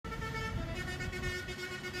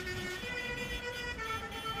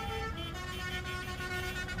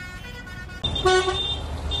On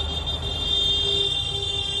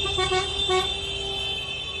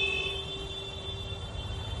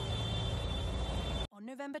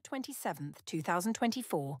November 27,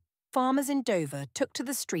 2024, farmers in Dover took to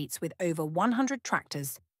the streets with over 100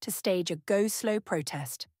 tractors to stage a Go Slow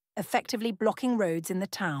protest, effectively blocking roads in the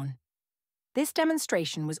town. This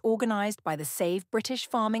demonstration was organised by the Save British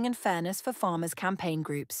Farming and Fairness for Farmers campaign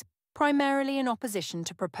groups, primarily in opposition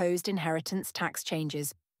to proposed inheritance tax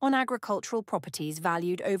changes on agricultural properties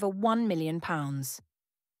valued over £1 million.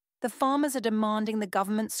 The farmers are demanding the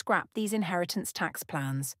government scrap these inheritance tax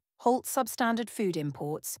plans, halt substandard food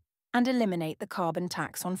imports, and eliminate the carbon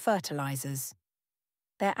tax on fertilisers.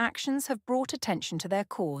 Their actions have brought attention to their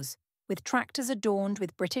cause, with tractors adorned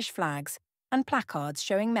with British flags and placards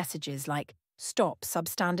showing messages like "Stop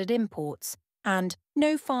Substandard Imports" and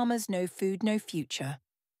 "No Farmers, No Food, No Future,"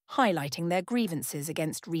 highlighting their grievances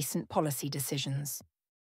against recent policy decisions.